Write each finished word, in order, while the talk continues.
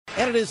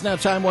And it is now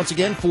time once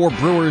again for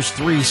Brewers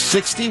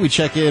 360. We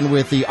check in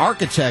with the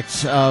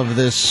architects of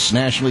this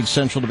National League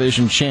Central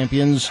Division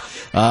champions,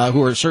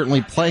 who are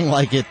certainly playing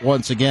like it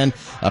once again.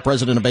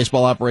 President of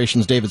Baseball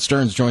Operations David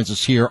Stearns joins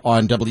us here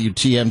on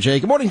WTMJ.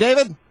 Good morning,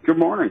 David. Good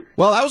morning.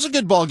 Well, that was a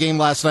good ball game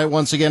last night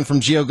once again from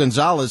Gio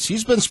Gonzalez.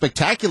 He's been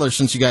spectacular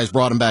since you guys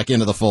brought him back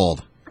into the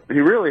fold. He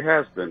really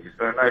has been. He's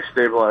been a nice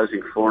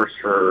stabilizing force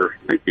for,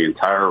 I think, the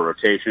entire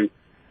rotation.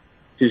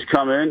 He's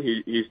come in,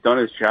 he's done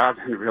his job,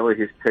 and really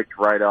he's picked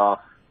right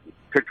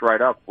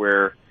up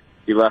where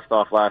he left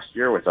off last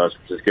year with us,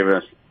 which has given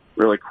us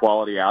really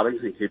quality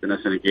outings and keeping us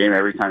in a game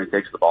every time he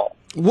takes the ball.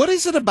 What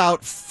is it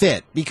about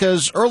fit?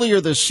 Because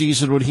earlier this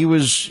season, when he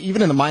was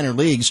even in the minor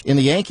leagues, in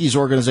the Yankees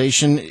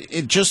organization,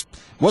 it just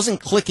wasn't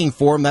clicking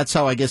for him. That's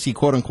how I guess he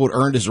quote-unquote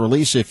earned his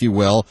release, if you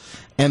will.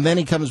 And then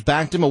he comes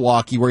back to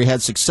Milwaukee, where he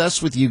had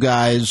success with you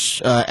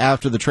guys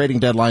after the trading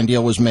deadline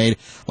deal was made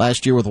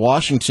last year with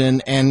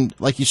Washington. And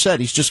like you said,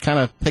 he's just kind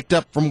of picked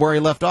up from where he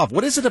left off.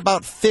 What is it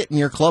about fit in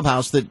your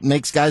clubhouse that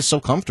makes guys so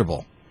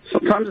comfortable?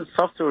 Sometimes it's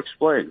tough to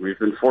explain. We've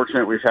been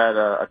fortunate. We've had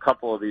a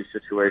couple of these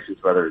situations,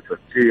 whether it's with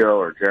Gio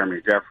or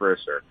Jeremy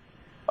Jeffress or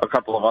a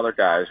couple of other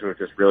guys who have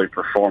just really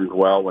performed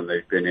well when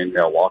they've been in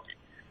Milwaukee.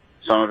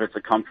 Some of it's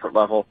a comfort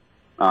level.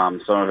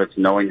 Some of it's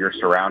knowing your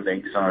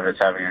surroundings. Some of it's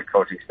having a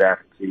coaching staff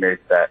and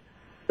teammates that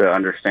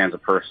understands the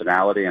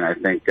personality. And I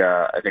think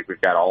we've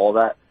got all of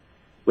that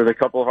with a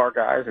couple of our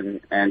guys.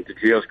 And to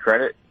Gio's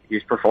credit,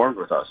 he's performed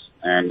with us,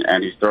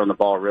 and he's thrown the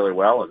ball really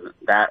well, and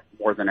that,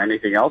 more than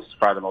anything else, is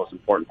probably the most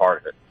important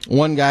part of it.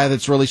 One guy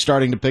that's really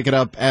starting to pick it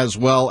up as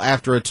well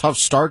after a tough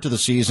start to the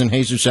season,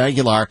 Jesus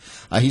Aguilar,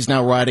 he's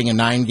now riding a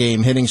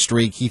 9-game hitting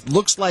streak. He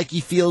looks like he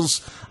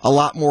feels a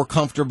lot more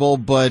comfortable,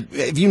 but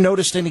have you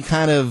noticed any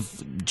kind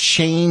of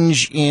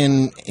change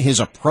in his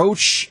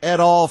approach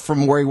at all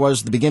from where he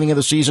was at the beginning of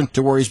the season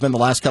to where he's been the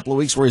last couple of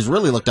weeks, where he's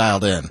really looked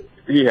dialed in?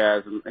 He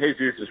has.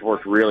 Jesus has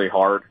worked really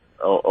hard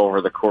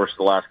over the course of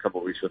the last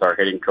couple of weeks with our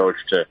hitting coach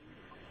to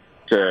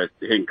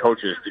hitting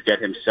coaches to get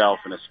himself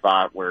in a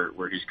spot where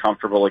he's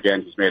comfortable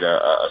again. He's made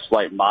a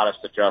slight modest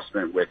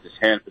adjustment with his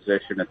hand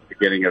position at the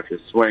beginning of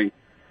his swing,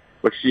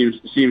 which seems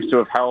to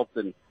have helped.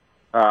 And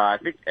I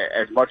think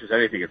as much as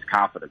anything, it's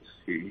confidence.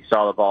 He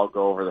saw the ball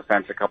go over the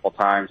fence a couple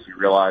times. He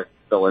realized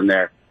it's still in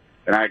there.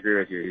 And I agree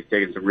with you. He's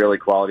taken some really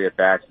quality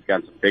at-bats. He's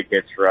gotten some big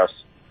hits for us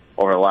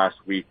over the last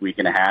week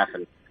and a half.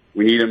 And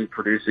we need him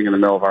producing in the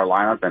middle of our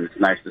lineup, and it's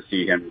nice to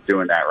see him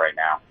doing that right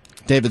now.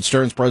 David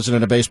Stearns,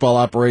 President of Baseball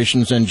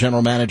Operations and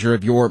General Manager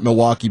of your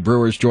Milwaukee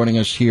Brewers, joining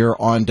us here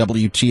on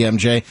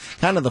WTMJ.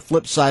 Kind of the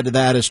flip side of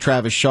that is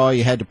Travis Shaw.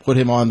 You had to put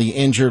him on the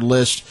injured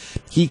list.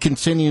 He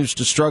continues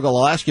to struggle.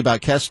 I'll ask you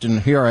about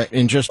Keston here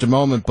in just a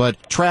moment, but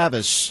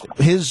Travis,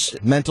 his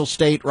mental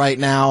state right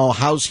now,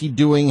 how's he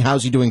doing?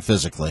 How's he doing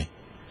physically?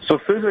 So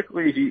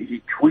physically,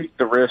 he tweaked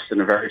the wrist in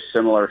a very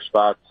similar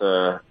spot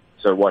to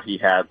what he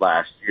had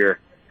last year.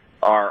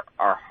 Our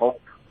hope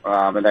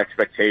and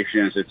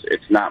expectation is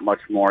it's not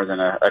much more than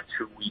a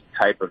 2-week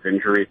type of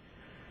injury,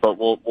 but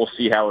we'll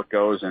see how it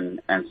goes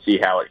and see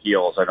how it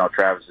heals. I know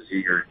Travis is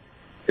eager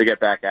to get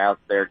back out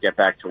there, get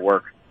back to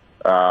work,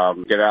 get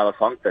out of the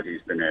funk that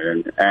he's been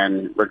in.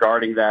 And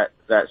regarding that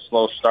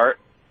slow start,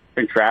 I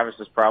think Travis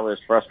is probably as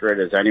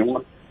frustrated as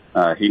anyone.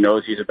 He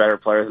knows he's a better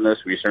player than this.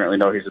 We certainly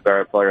know he's a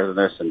better player than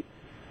this,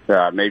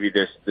 and maybe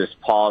this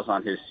pause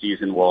on his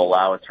season will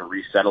allow it to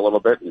reset a little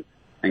bit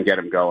and get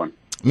him going.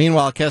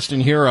 Meanwhile,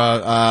 Keston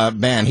Hiura,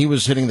 man, he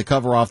was hitting the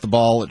cover off the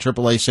ball at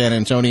AAA San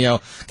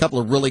Antonio. A couple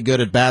of really good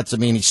at-bats. I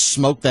mean, he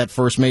smoked that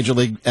first Major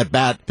League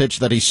at-bat pitch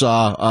that he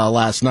saw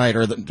last night,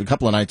 or a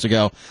couple of nights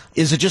ago.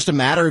 Is it just a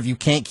matter of you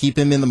can't keep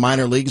him in the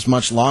minor leagues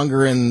much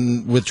longer,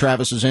 and with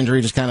Travis's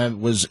injury, just kind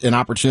of was an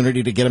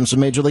opportunity to get him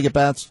some Major League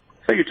at-bats?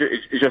 I think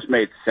it just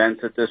made sense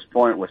at this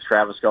point with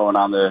Travis going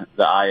on the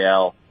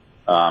IL.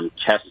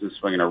 Keston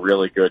swinging a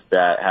really good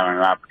bat, having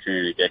an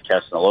opportunity to get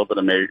Keston a little bit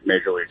of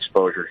Major League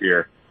exposure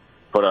here.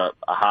 Put a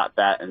hot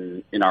bat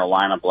in our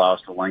lineup, allow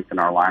us to lengthen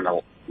our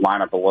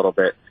lineup a little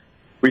bit.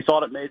 We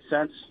thought it made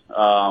sense.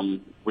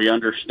 We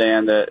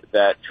understand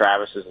that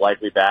Travis is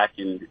likely back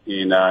in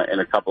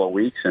a couple of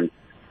weeks, and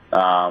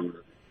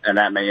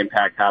that may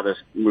impact how this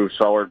moves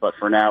forward. But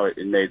for now, it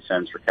made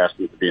sense for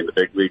Keston to be in the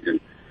big leagues,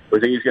 and we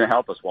think he's going to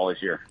help us while he's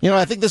here. You know,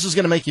 I think this is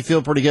going to make you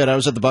feel pretty good. I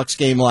was at the Bucks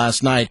game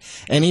last night,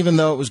 and even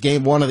though it was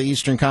game one of the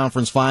Eastern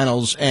Conference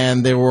Finals,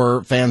 and there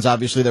were fans,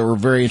 obviously, that were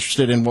very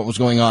interested in what was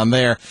going on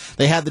there,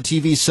 they had the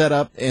TV set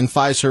up in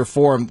Fiserv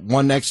Forum,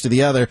 one next to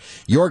the other.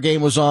 Your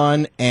game was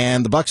on,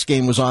 and the Bucks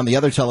game was on the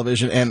other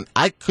television, and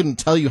I couldn't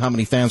tell you how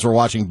many fans were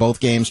watching both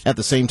games at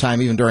the same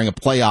time, even during a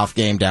playoff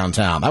game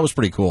downtown. That was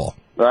pretty cool.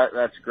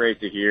 That's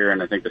great to hear,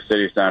 and I think the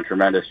city's done a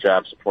tremendous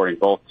job supporting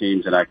both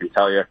teams, and I can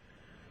tell you,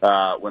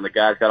 when the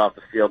guys got off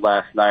the field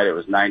last night, it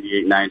was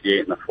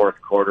 98-98 in the fourth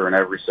quarter, and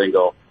every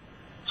single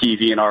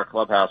TV in our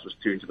clubhouse was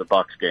tuned to the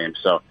Bucks game.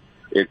 So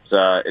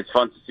it's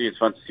fun to see. It's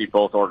fun to see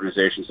both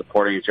organizations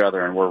supporting each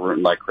other, and we're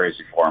rooting like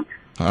crazy for them.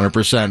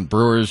 100%.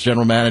 Brewers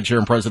General Manager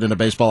and President of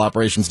Baseball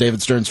Operations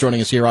David Stearns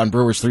joining us here on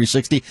Brewers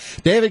 360.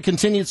 David,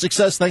 continued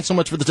success. Thanks so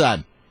much for the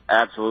time.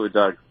 Absolutely,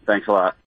 Doug. Thanks a lot.